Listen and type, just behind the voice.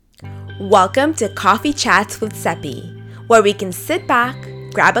Welcome to Coffee Chats with Seppi, where we can sit back,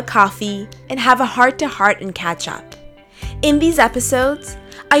 grab a coffee, and have a heart-to-heart and catch up. In these episodes,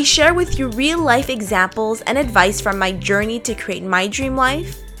 I share with you real-life examples and advice from my journey to create my dream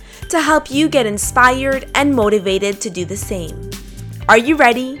life to help you get inspired and motivated to do the same. Are you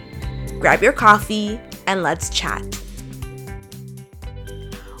ready? Grab your coffee and let's chat.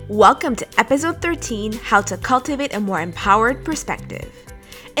 Welcome to episode 13, How to Cultivate a More Empowered Perspective.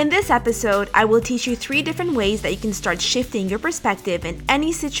 In this episode, I will teach you 3 different ways that you can start shifting your perspective in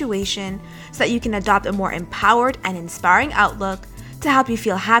any situation so that you can adopt a more empowered and inspiring outlook to help you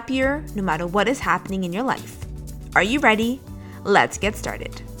feel happier no matter what is happening in your life. Are you ready? Let's get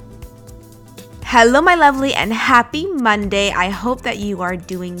started. Hello, my lovely, and happy Monday. I hope that you are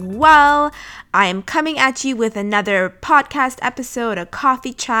doing well. I am coming at you with another podcast episode, a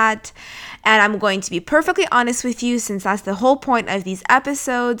coffee chat, and I'm going to be perfectly honest with you, since that's the whole point of these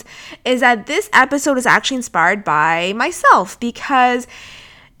episodes, is that this episode is actually inspired by myself, because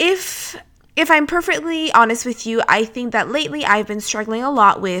if I'm perfectly honest with you, I think that lately I've been struggling a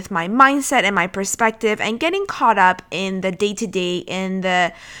lot with my mindset and my perspective and getting caught up in the day-to-day, in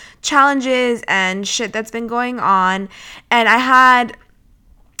the challenges and shit that's been going on. And I had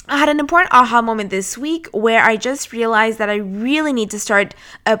an important aha moment this week where I just realized that I really need to start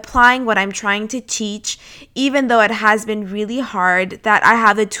applying what I'm trying to teach, even though it has been really hard, that I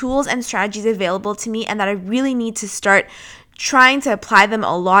have the tools and strategies available to me and that I really need to start trying to apply them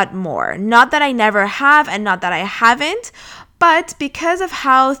a lot more. Not that I never have and not that I haven't, but because of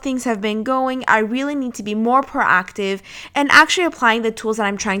how things have been going, I really need to be more proactive and actually applying the tools that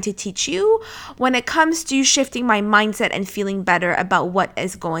I'm trying to teach you when it comes to shifting my mindset and feeling better about what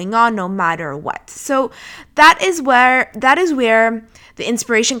is going on no matter what. So that is where the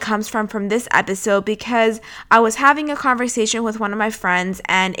inspiration comes from this episode, because I was having a conversation with one of my friends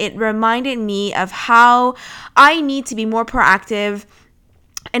and it reminded me of how I need to be more proactive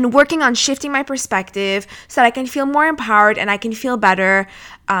and working on shifting my perspective so that I can feel more empowered and I can feel better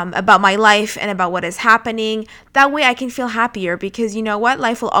about my life and about what is happening. That way I can feel happier, because you know what?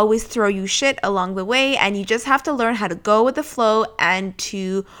 Life will always throw you shit along the way, and you just have to learn how to go with the flow and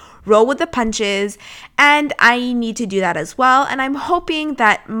to roll with the punches. And I need to do that as well. And I'm hoping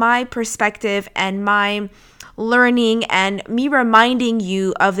that my perspective and my learning and me reminding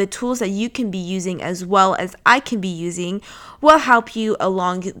you of the tools that you can be using as well as I can be using will help you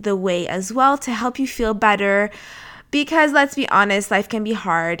along the way as well, to help you feel better. Because let's be honest, life can be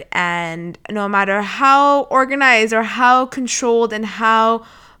hard, and no matter how organized or how controlled and how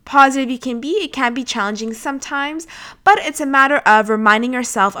positive you can be, it can be challenging sometimes, but it's a matter of reminding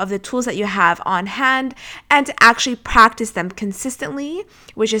yourself of the tools that you have on hand and to actually practice them consistently,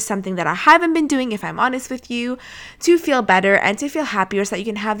 which is something that I haven't been doing, if I'm honest with you, to feel better and to feel happier so that you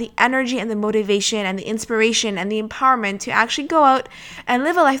can have the energy and the motivation and the inspiration and the empowerment to actually go out and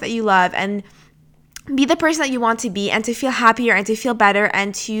live a life that you love and be the person that you want to be, and to feel happier and to feel better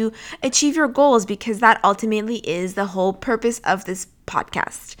and to achieve your goals, because that ultimately is the whole purpose of this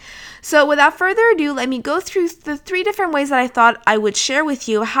podcast. So without further ado, let me go through the 3 different ways that I thought I would share with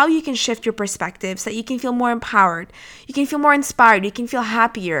you how you can shift your perspective so that you can feel more empowered, you can feel more inspired, you can feel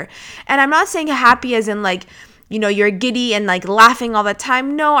happier. And I'm not saying happy as in like, you know, you're giddy and like laughing all the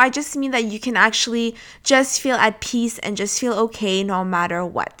time. No, I just mean that you can actually just feel at peace and just feel okay no matter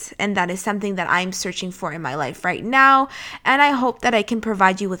what. And that is something that I'm searching for in my life right now. And I hope that I can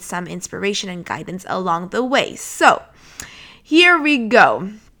provide you with some inspiration and guidance along the way. So here we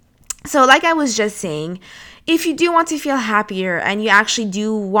go. So like I was just saying, if you do want to feel happier and you actually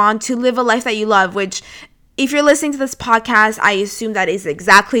do want to live a life that you love, which if you're listening to this podcast, I assume that is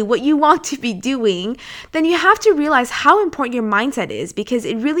exactly what you want to be doing, then you have to realize how important your mindset is, because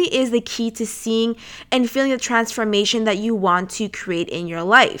it really is the key to seeing and feeling the transformation that you want to create in your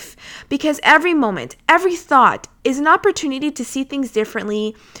life. Because every moment, every thought is an opportunity to see things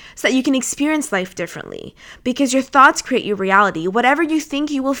differently so that you can experience life differently, because your thoughts create your reality. Whatever you think,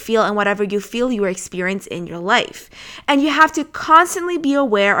 you will feel, and whatever you feel, you will experience in your life. And you have to constantly be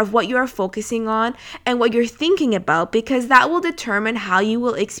aware of what you are focusing on and what you're thinking about, because that will determine how you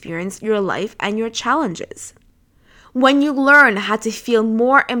will experience your life and your challenges. When you learn how to feel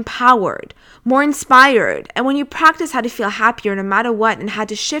more empowered, more inspired, and when you practice how to feel happier no matter what and how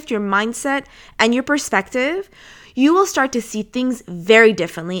to shift your mindset and your perspective, you will start to see things very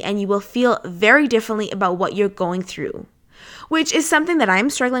differently and you will feel very differently about what you're going through, which is something that I'm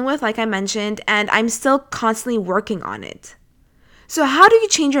struggling with, like I mentioned, and I'm still constantly working on it. So how do you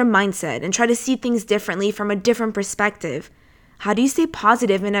change your mindset and try to see things differently from a different perspective? How do you stay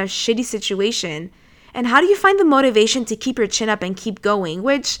positive in a shitty situation? And how do you find the motivation to keep your chin up and keep going?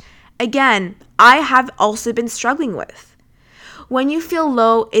 Which, Again, I have also been struggling with. When you feel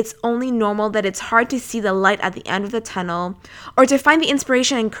low, it's only normal that it's hard to see the light at the end of the tunnel or to find the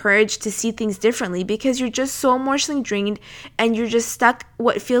inspiration and courage to see things differently because you're just so emotionally drained and you're just stuck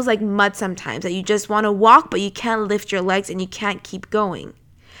what feels like mud sometimes, that you just want to walk but you can't lift your legs and you can't keep going.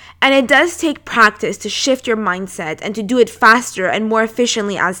 And it does take practice to shift your mindset and to do it faster and more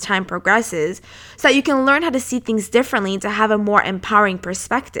efficiently as time progresses so that you can learn how to see things differently and to have a more empowering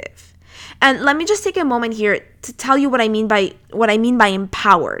perspective. And let me just take a moment here to tell you what I mean by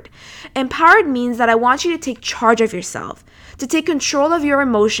empowered. Empowered means that I want you to take charge of yourself, to take control of your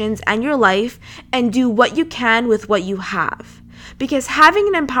emotions and your life and do what you can with what you have. Because having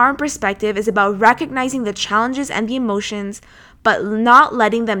an empowering perspective is about recognizing the challenges and the emotions, but not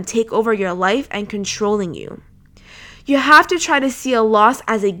letting them take over your life and controlling you. You have to try to see a loss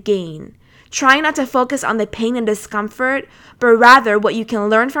as a gain. Trying not to focus on the pain and discomfort, but rather what you can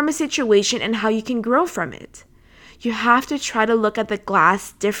learn from a situation and how you can grow from it. You have to try to look at the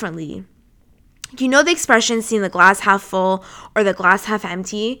glass differently. You know the expression seeing the glass half full or the glass half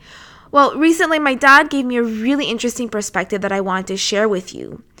empty? Well, recently my dad gave me a really interesting perspective that I wanted to share with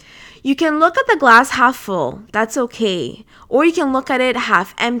you. You can look at the glass half full, that's okay, or you can look at it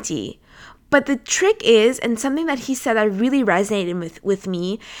half empty. But the trick is, and something that he said that really resonated with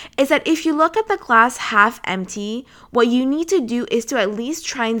me, is that if you look at the glass half empty, what you need to do is to at least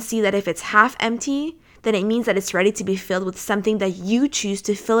try and see that if it's half empty, then it means that it's ready to be filled with something that you choose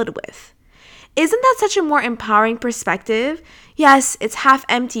to fill it with. Isn't that such a more empowering perspective? Yes, it's half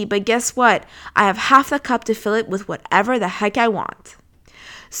empty, but guess what? I have half the cup to fill it with whatever the heck I want.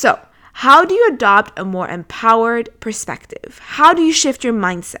 So, how do you adopt a more empowered perspective? How do you shift your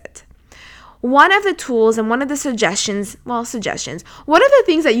mindset? One of the tools and one of the suggestions, one of the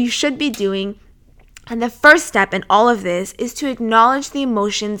things that you should be doing, and the first step in all of this is to acknowledge the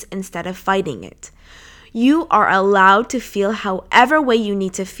emotions instead of fighting it. You are allowed to feel however way you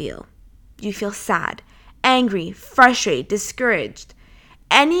need to feel. You feel sad, angry, frustrated, discouraged.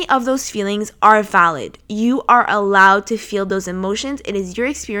 Any of those feelings are valid. You are allowed to feel those emotions. It is your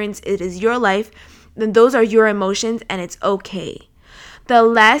experience. It is your life. Then those are your emotions and it's okay. The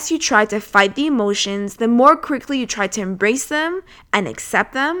less you try to fight the emotions, the more quickly you try to embrace them and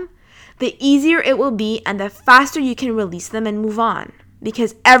accept them, the easier it will be and the faster you can release them and move on,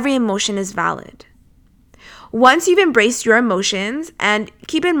 because every emotion is valid. Once you've embraced your emotions, and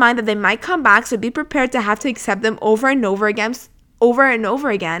keep in mind that they might come back, so be prepared to have to accept them over and over again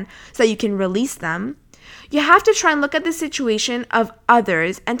so that you can release them, you have to try and look at the situation of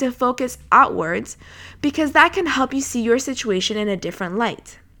others and to focus outwards, because that can help you see your situation in a different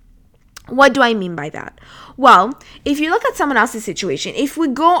light. What do I mean by that? Well, if you look at someone else's situation, if we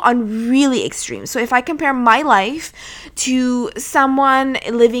go on really extreme, so if I compare my life to someone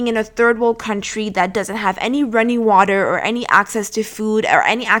living in a third world country that doesn't have any running water or any access to food or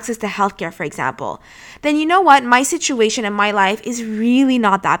any access to healthcare, for example, then you know what? My situation in my life is really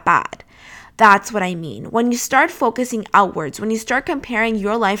not that bad. That's what I mean. When you start focusing outwards, when you start comparing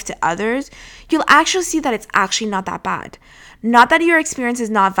your life to others, you'll actually see that it's actually not that bad. Not that your experience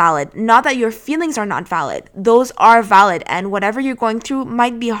is not valid, not that your feelings are not valid. Those are valid, and whatever you're going through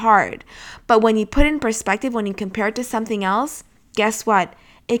might be hard. But when you put it in perspective, when you compare it to something else, guess what?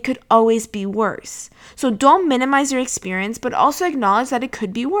 It could always be worse. So don't minimize your experience, but also acknowledge that it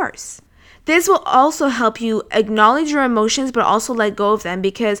could be worse. This will also help you acknowledge your emotions, but also let go of them,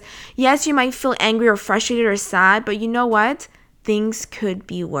 because yes, you might feel angry or frustrated or sad, but you know what? Things could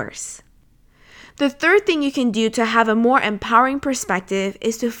be worse. The third thing you can do to have a more empowering perspective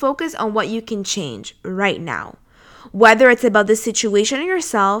is to focus on what you can change right now. Whether it's about the situation or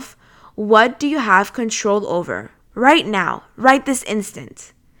yourself, what do you have control over right now, right this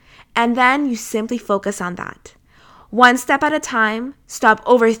instant? And then you simply focus on that. One step at a time, stop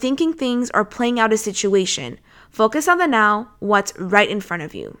overthinking things or playing out a situation. Focus on the now, what's right in front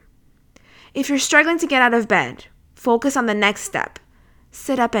of you. If you're struggling to get out of bed, focus on the next step.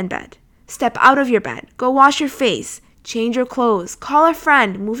 Sit up in bed. Step out of your bed. Go wash your face. Change your clothes. Call a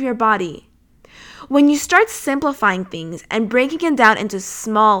friend. Move your body. When you start simplifying things and breaking it down into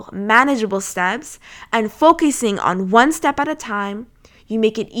small, manageable steps and focusing on one step at a time, you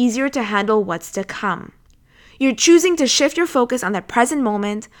make it easier to handle what's to come. You're choosing to shift your focus on the present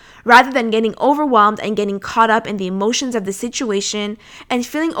moment rather than getting overwhelmed and getting caught up in the emotions of the situation and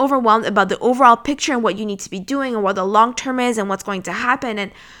feeling overwhelmed about the overall picture and what you need to be doing and what the long term is and what's going to happen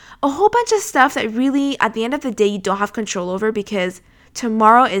and a whole bunch of stuff that really, at the end of the day, you don't have control over because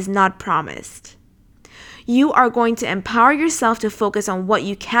tomorrow is not promised. You are going to empower yourself to focus on what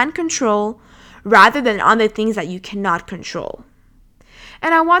you can control rather than on the things that you cannot control.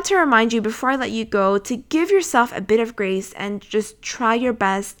 And I want to remind you before I let you go to give yourself a bit of grace and just try your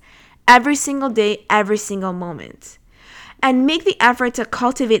best every single day, every single moment. And make the effort to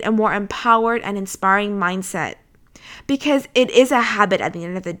cultivate a more empowered and inspiring mindset. Because it is a habit at the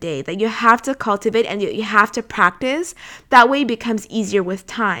end of the day that you have to cultivate and you have to practice. That way it becomes easier with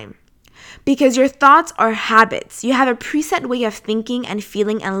time. Because your thoughts are habits. You have a preset way of thinking and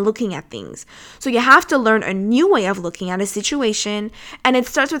feeling and looking at things. So you have to learn a new way of looking at a situation, and it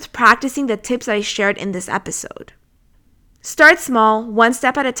starts with practicing the tips that I shared in this episode. Start small, one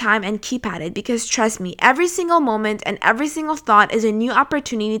step at a time, and keep at it, because trust me, every single moment and every single thought is a new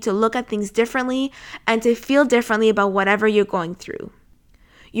opportunity to look at things differently and to feel differently about whatever you're going through.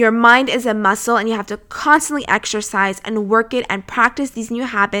 Your mind is a muscle, and you have to constantly exercise and work it and practice these new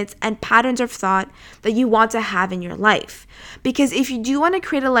habits and patterns of thought that you want to have in your life. Because if you do want to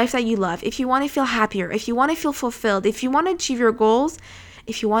create a life that you love, if you want to feel happier, if you want to feel fulfilled, if you want to achieve your goals,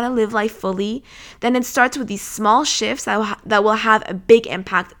 if you want to live life fully, then it starts with these small shifts that will have a big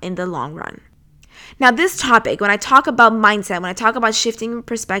impact in the long run. Now, this topic, when I talk about mindset, when I talk about shifting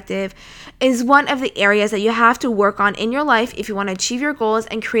perspective, is one of the areas that you have to work on in your life if you want to achieve your goals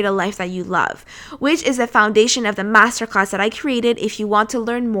and create a life that you love, which is the foundation of the masterclass that I created. If you want to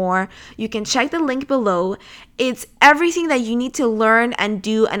learn more, you can check the link below. It's everything that you need to learn and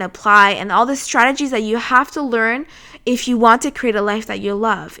do and apply, and all the strategies that you have to learn if you want to create a life that you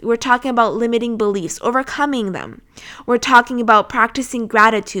love. We're talking about limiting beliefs, overcoming them. We're talking about practicing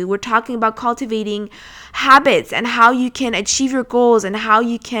gratitude. We're talking about cultivating habits and how you can achieve your goals and how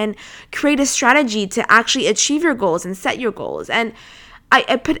you can create a strategy to actually achieve your goals and set your goals. And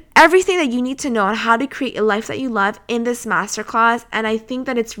I put everything that you need to know on how to create a life that you love in this masterclass, and I think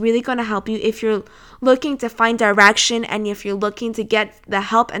that it's really going to help you if you're looking to find direction and if you're looking to get the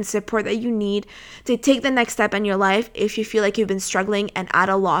help and support that you need to take the next step in your life if you feel like you've been struggling and at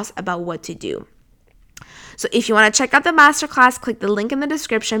a loss about what to do. So if you want to check out the masterclass, click the link in the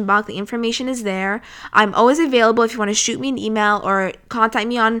description box. The information is there. I'm always available if you want to shoot me an email or contact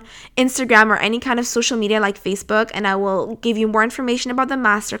me on Instagram or any kind of social media like Facebook, and I will give you more information about the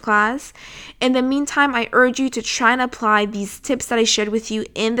masterclass. In the meantime, I urge you to try and apply these tips that I shared with you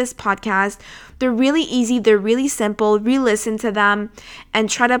in this podcast. They're really easy, they're really simple. Re-listen to them and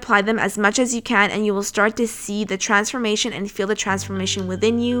try to apply them as much as you can, and you will start to see the transformation and feel the transformation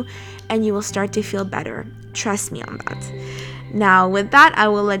within you, and you will start to feel better. Trust me on that. Now, with that, I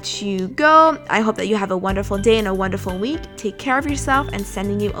will let you go. I hope that you have a wonderful day and a wonderful week. Take care of yourself, and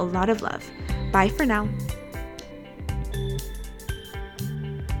sending you a lot of love. Bye for now.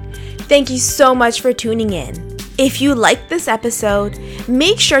 Thank you so much for tuning in. If you liked this episode,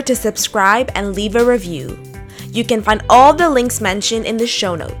 make sure to subscribe and leave a review. You can find all the links mentioned in the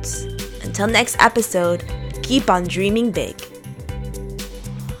show notes. Until next episode, keep on dreaming big.